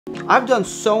I've done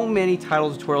so many title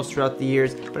tutorials throughout the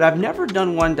years, but I've never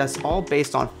done one that's all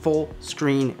based on full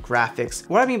screen graphics.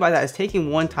 What I mean by that is taking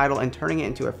one title and turning it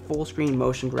into a full screen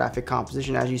motion graphic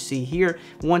composition. As you see here,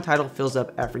 one title fills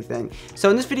up everything. So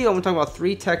in this video, I'm going to talk about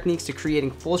 3 techniques to creating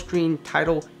full screen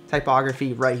title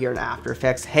typography right here in After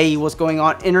Effects. Hey, what's going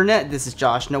on, internet? This is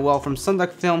Josh Noel from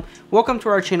SonduckFilm. Welcome to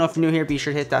our channel. If you're new here, be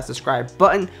sure to hit that subscribe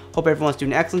button. Hope everyone's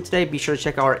doing excellent today. Be sure to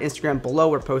check out our Instagram below.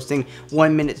 We're posting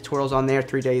 1-minute tutorials on there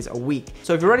 3 days a week.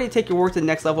 So if you're ready to take your work to the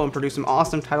next level and produce some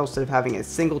awesome titles instead of having a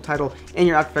single title in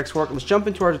your After Effects work, let's jump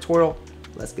into our tutorial.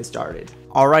 Let's get started.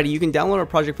 Alrighty, you can download our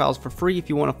project files for free if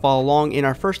you want to follow along. In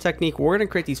our first technique, we're going to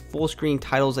create these full screen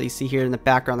titles that you see here in the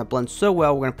background that blend so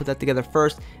well. We're going to put that together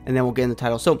first, and then we'll get in the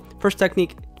title. So first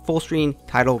technique, full screen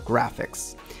title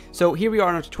graphics. So here we are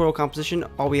in our tutorial composition.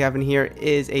 All we have in here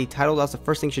is a title. That's the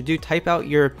first thing you should do. Type out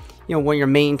your, one of your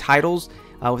main titles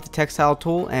with the textile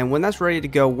tool, and when that's ready to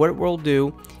go, what we'll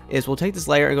do is we'll take this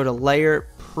layer and go to Layer,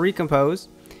 Pre-Compose,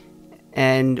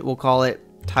 and we'll call it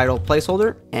title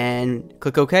placeholder and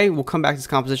click OK. We'll come back to this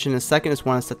composition in a second. Just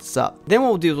want to set this up. Then what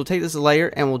we'll do is we'll take this layer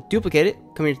and we'll duplicate it.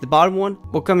 Come here to the bottom one.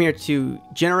 We'll come here to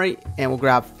generate and we'll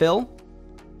grab fill.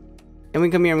 And we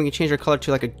can come here and we can change our color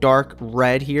to like a dark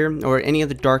red here or any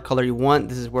other dark color you want.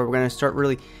 This is where we're going to start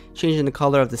really changing the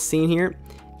color of the scene here.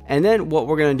 And then what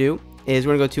we're going to do is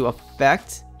we're going to go to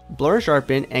Effect, Blur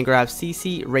Sharpen, and grab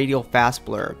CC Radial Fast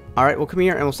Blur. Alright, we'll come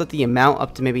here and we'll set the amount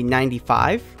up to maybe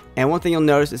 95. And one thing you'll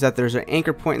notice is that there's an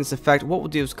anchor point in this effect. What we'll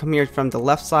do is come here from the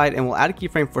left side and we'll add a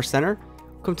keyframe for center.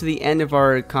 Come to the end of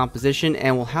our composition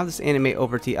and we'll have this animate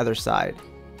over to the other side.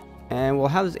 And we'll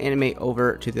have this animate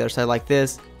over to the other side like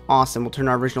this. Awesome. We'll turn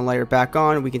our original layer back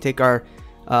on. We can take our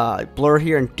blur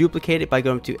here and duplicate it by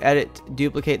going to Edit,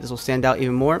 Duplicate. This will stand out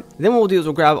even more. Then what we'll do is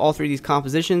we'll grab all 3 of these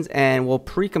compositions and we'll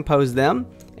pre-compose them.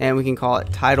 And we can call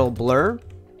it Title Blur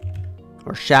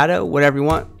or Shadow, whatever you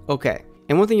want. Okay.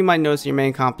 And one thing you might notice in your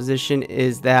main composition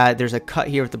is that there's a cut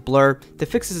here with the blur. To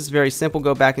fix this is very simple.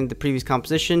 Go back into the previous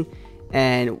composition,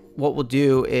 and what we'll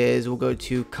do is we'll go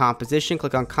to Composition,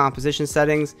 click on Composition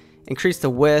Settings, increase the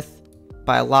width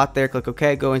by a lot there, click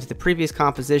OK, go into the previous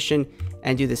composition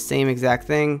and do the same exact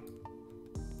thing.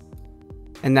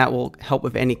 And that will help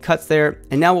with any cuts there.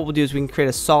 And now what we'll do is we can create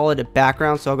a solid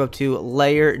background. So I'll go to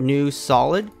Layer, New,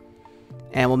 Solid,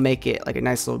 and we'll make it like a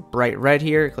nice little bright red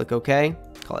here. Click OK.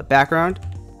 Call it background,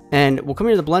 and we'll come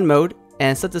here to the blend mode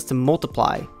and set this to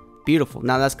multiply. Beautiful.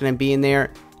 Now that's going to be in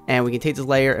there, and we can take this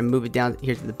layer and move it down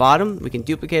here to the bottom. We can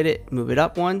duplicate it, move it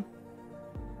up one,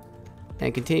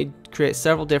 and continue to create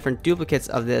several different duplicates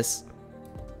of this.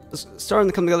 Starting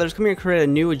to come together, let's come here and create a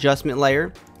new adjustment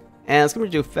layer, and let's come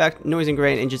here to Effect, Noise and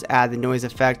Grain, and just add the noise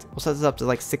effect. We'll set this up to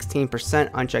like 16%,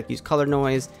 uncheck Use Color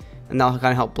Noise, and that'll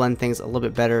kind of help blend things a little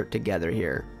bit better together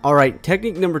here. Alright,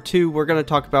 technique number 2, we're going to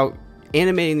talk about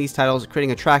animating these titles,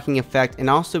 creating a tracking effect. And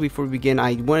also before we begin,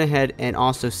 I went ahead and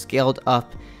also scaled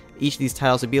up each of these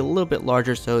titles to be a little bit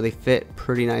larger so they fit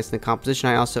pretty nice in the composition.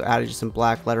 I also added just some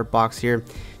black letter box here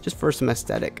just for some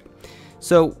aesthetic.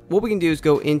 So what we can do is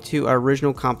go into our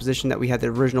original composition that we had the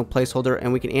original placeholder,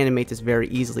 and we can animate this very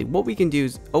easily. What we can do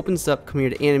is open this up, come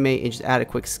here to animate, and just add a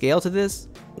quick scale to this.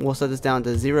 We'll set this down to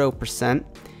 0%,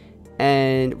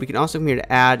 and we can also come here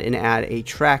to add a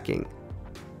tracking.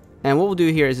 And what we'll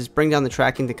do here is just bring down the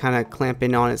tracking to kind of clamp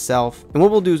in on itself. And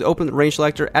what we'll do is open the range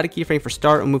selector, add a keyframe for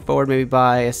start, and move forward maybe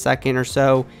by a second or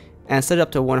so, and set it up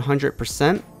to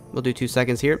 100%. We'll do 2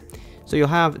 seconds here. So you'll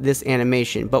have this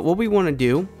animation. But what we want to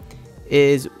do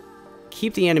is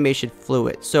keep the animation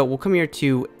fluid. So we'll come here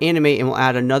to animate and we'll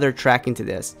add another tracking to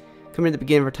this. Come here to the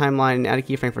beginning of our timeline and add a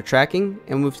keyframe for tracking,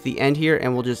 and move to the end here,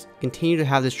 and we'll just continue to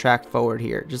have this track forward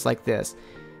here, just like this.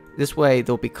 This way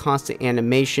there'll be constant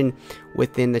animation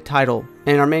within the title.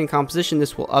 And in our main composition,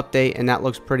 this will update, and that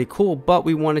looks pretty cool, but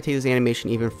we want to take this animation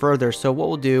even further. So what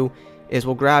we'll do is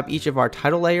we'll grab each of our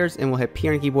title layers and we'll hit P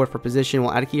on the keyboard for position.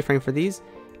 We'll add a keyframe for these,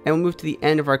 and we'll move to the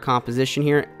end of our composition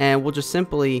here, and we'll just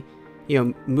simply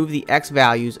move the X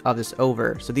values of this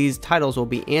over. So these titles will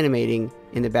be animating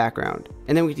in the background.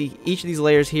 And then we take each of these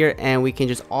layers here and we can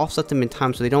just offset them in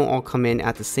time so they don't all come in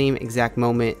at the same exact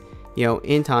moment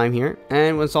in time here.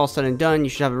 And when it's all said and done, you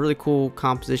should have a really cool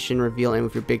composition reveal in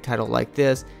with your big title like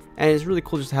this. And it's really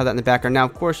cool just to have that in the background. Now,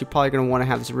 of course, you're probably going to want to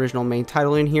have this original main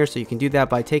title in here, so you can do that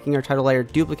by taking our title layer,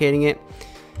 duplicating it.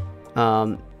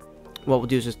 What we'll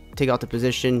do is just take out the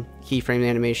position, keyframe the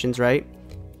animations, right?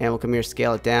 And we'll come here,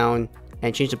 scale it down,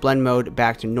 and change the blend mode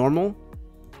back to normal.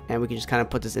 and we can just kind of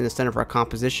put this in the center of our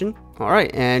composition. All right,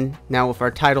 and now with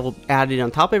our title added on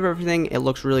top of everything, it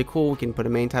looks really cool. We can put a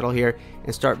main title here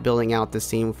and start building out the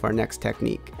scene with our next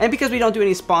technique. And because we don't do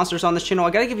any sponsors on this channel, I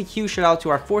gotta give a huge shout out to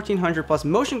our 1400 plus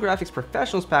motion graphics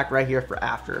professionals pack right here for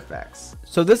After Effects.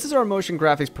 So this is our motion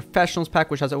graphics professionals pack,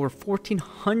 which has over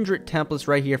 1400 templates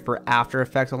right here for After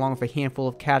Effects, along with a handful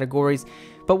of categories.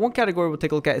 But one category we'll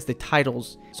take a look at is the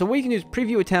titles. So what you can do is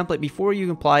preview a template before you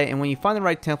can apply it, and when you find the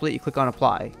right template, you click on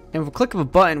apply. And with a click of a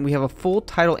button, we have a full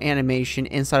title animation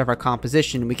inside of our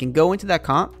composition. We can go into that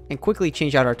comp and quickly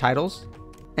change out our titles,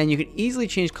 and you can easily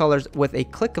change colors with a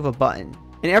click of a button.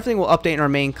 And everything will update in our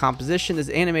main composition. This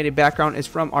animated background is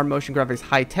from our motion graphics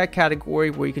high-tech category,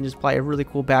 where you can just apply a really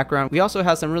cool background. We also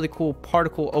have some really cool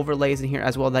particle overlays in here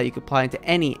as well that you can apply into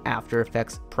any After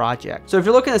Effects project. So if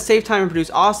you're looking to save time and produce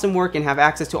awesome work and have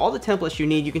access to all the templates you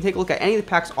need, you can take a look at any of the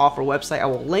packs off our website. I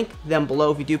will link them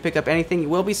below. If you do pick up anything, you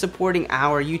will be supporting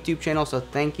our YouTube channel, so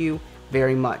thank you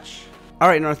very much. All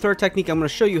right, in our third technique, I'm going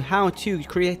to show you how to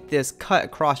create this cut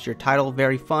across your title.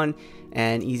 Very fun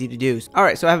and easy to do. All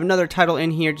right, so I have another title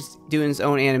in here, just doing its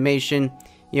own animation.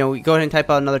 You know, go ahead and type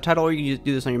out another title, or you can just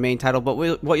do this on your main title. But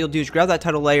what you'll do is grab that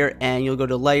title layer, and you'll go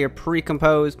to Layer,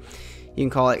 Pre-Compose. You can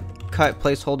call it Cut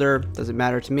Placeholder, doesn't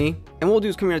matter to me. And what we'll do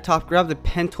is come here to the top, grab the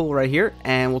pen tool right here,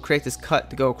 and we'll create this cut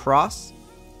to go across.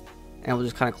 And we'll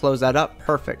just kind of close that up.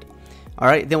 Perfect. All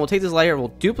right, then we'll take this layer, we'll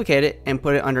duplicate it, and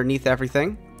put it underneath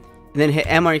everything. And then hit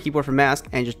M on your keyboard for mask,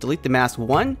 and just delete the mask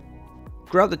one.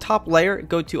 Grab the top layer,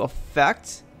 go to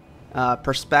Effect,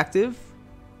 Perspective,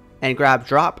 and grab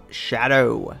Drop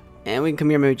Shadow. And we can come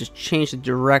here, maybe just change the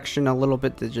direction a little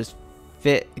bit to just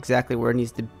fit exactly where it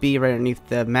needs to be right underneath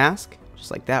the mask. Just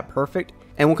like that, perfect.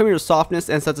 And we'll come here to Softness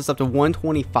and set this up to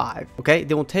 125. Okay,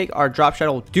 then we'll take our Drop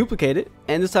Shadow, we'll duplicate it,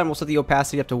 and this time we'll set the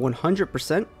opacity up to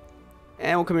 100%.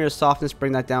 And we'll come here to Softness,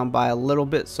 bring that down by a little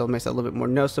bit so it makes it a little bit more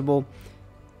noticeable.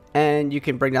 And you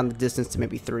can bring down the distance to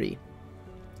maybe 3.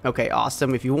 Okay,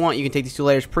 awesome. If you want, you can take these two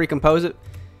layers, pre-compose it.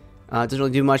 It doesn't really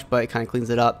do much, but it kind of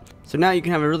cleans it up. So now you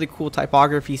can have a really cool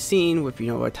typography scene with, you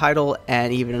know, a title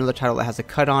and even another title that has a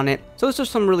cut on it. So those are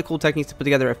some really cool techniques to put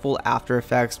together a full After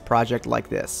Effects project like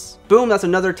this. Boom, that's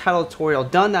another title tutorial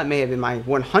done. That may have been my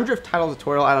 100th title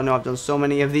tutorial. I don't know, I've done so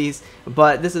many of these,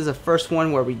 but this is the first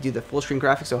one where we do the full screen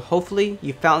graphics. So hopefully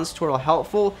you found this tutorial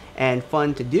helpful and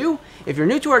fun to do. If you're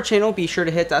new to our channel, be sure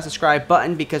to hit that subscribe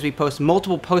button because we post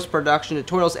multiple post-production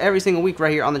tutorials every single week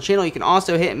right here on the channel. You can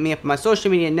also hit me up on my social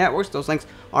media networks. Those links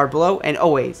are below, and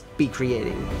always be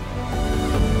creating.